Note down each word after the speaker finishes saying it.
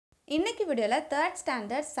இன்னைக்கு வீடியோல 3rd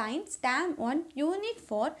standard science term 1 unit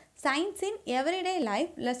 4 science in everyday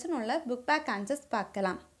life lesson உள்ள book back answers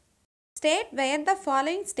பார்க்கலாம். State where the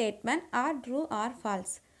following statement are true or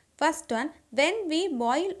false. First one, when we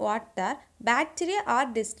boil water, bacteria are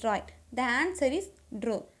destroyed. The answer is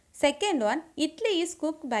true. Second one, idli is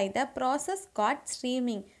cooked by the process called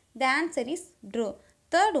steaming. The answer is true.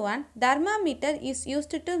 Third one, thermometer is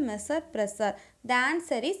used to measure pressure. The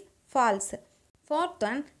answer is false. Fourth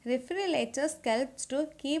one, refrigerators helps to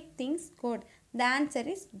keep things cold. The answer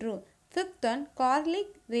is true. Fifth one, garlic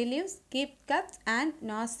relieves keep coughs and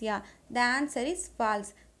nausea. The answer is false.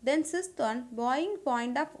 Then sixth one, boiling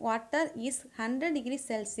point of water is 100 degrees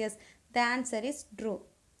Celsius. The answer is true.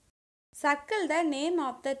 Circle the name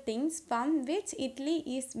of the things from which idli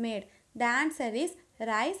is made. The answer is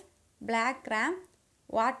rice, black gram,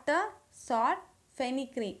 water, salt,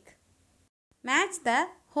 fenugreek. Match the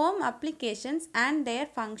home applications and their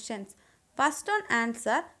functions. First one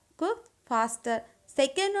answer, cook faster.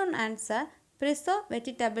 Second one answer, preserve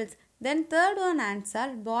vegetables. Then third one answer,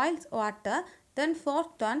 boils water. Then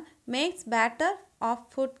fourth one, makes batter of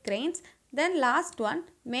food grains. Then last one,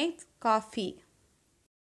 makes coffee.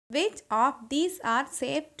 Which of these are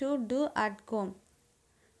safe to do at home?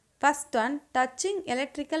 First one, touching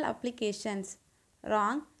electrical applications.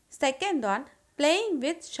 Wrong. Second one, playing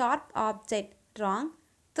with sharp object. Wrong.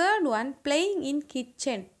 Third one, playing in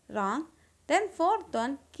kitchen. Wrong. Then fourth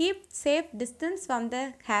one, keep safe distance from the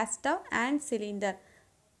gas stove and cylinder.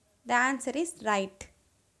 The answer is right.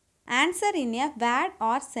 Answer in a word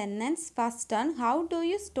or sentence. First one, how do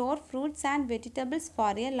you store fruits and vegetables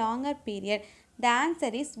for a longer period? The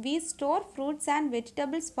answer is we store fruits and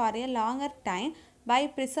vegetables for a longer time by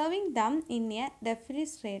preserving them in a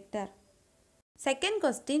refrigerator. Second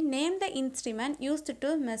question, name the instrument used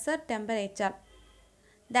to measure temperature.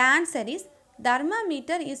 The answer is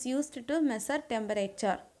thermometer is used to measure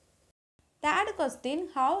temperature. Third question,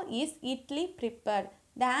 how is idli prepared?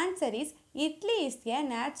 The answer is idli is a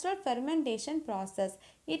natural fermentation process.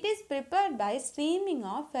 It is prepared by steaming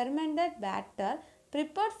of fermented batter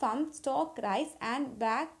prepared from stock rice and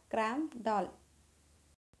black gram dal.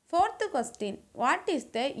 Fourth question, what is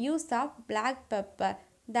the use of black pepper?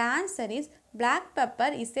 The answer is black pepper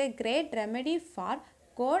is a great remedy for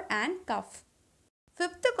cold and cough.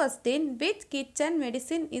 Fifth question, which kitchen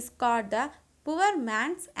medicine is called the poor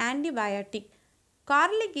man's antibiotic?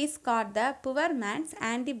 Garlic is called the poor man's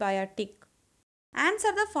antibiotic.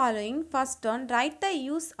 Answer the following. First one, write the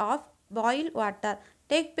use of boiled water.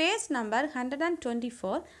 Take page number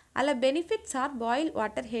 124. அதில் benefits are boiled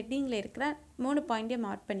water headingல இருக்கிற 3 பாயிண்டே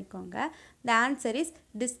mark பண்ணிக்கோங்க. The answer is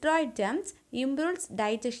destroy germs, improves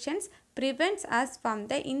digestions, prevents us from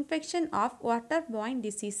the infection of waterborne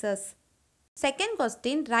diseases. Second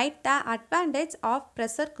question, write the advantage of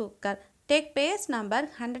pressure cooker. Take page number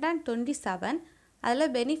 127.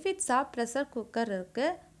 அதில் benefits of pressure cooker இருக்குது.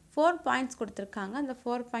 4 points கொடுத்துருக்காங்க. அந்த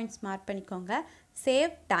 4 points mark பண்ணிக்கோங்க.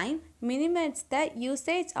 Save time, minimize the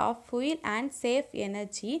usage of fuel and save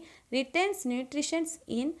energy, retains nutrition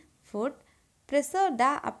in food, preserve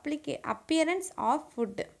the appearance of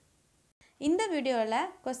food. இந்த வீடியோவில்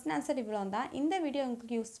question answer இவ்வளோ தான். இந்த வீடியோ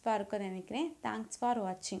உங்களுக்கு யூஸ்ஃபுல்லாக இருக்கும்னு நினைக்கிறேன். தேங்க்ஸ் ஃபார்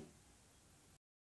வாட்சிங்.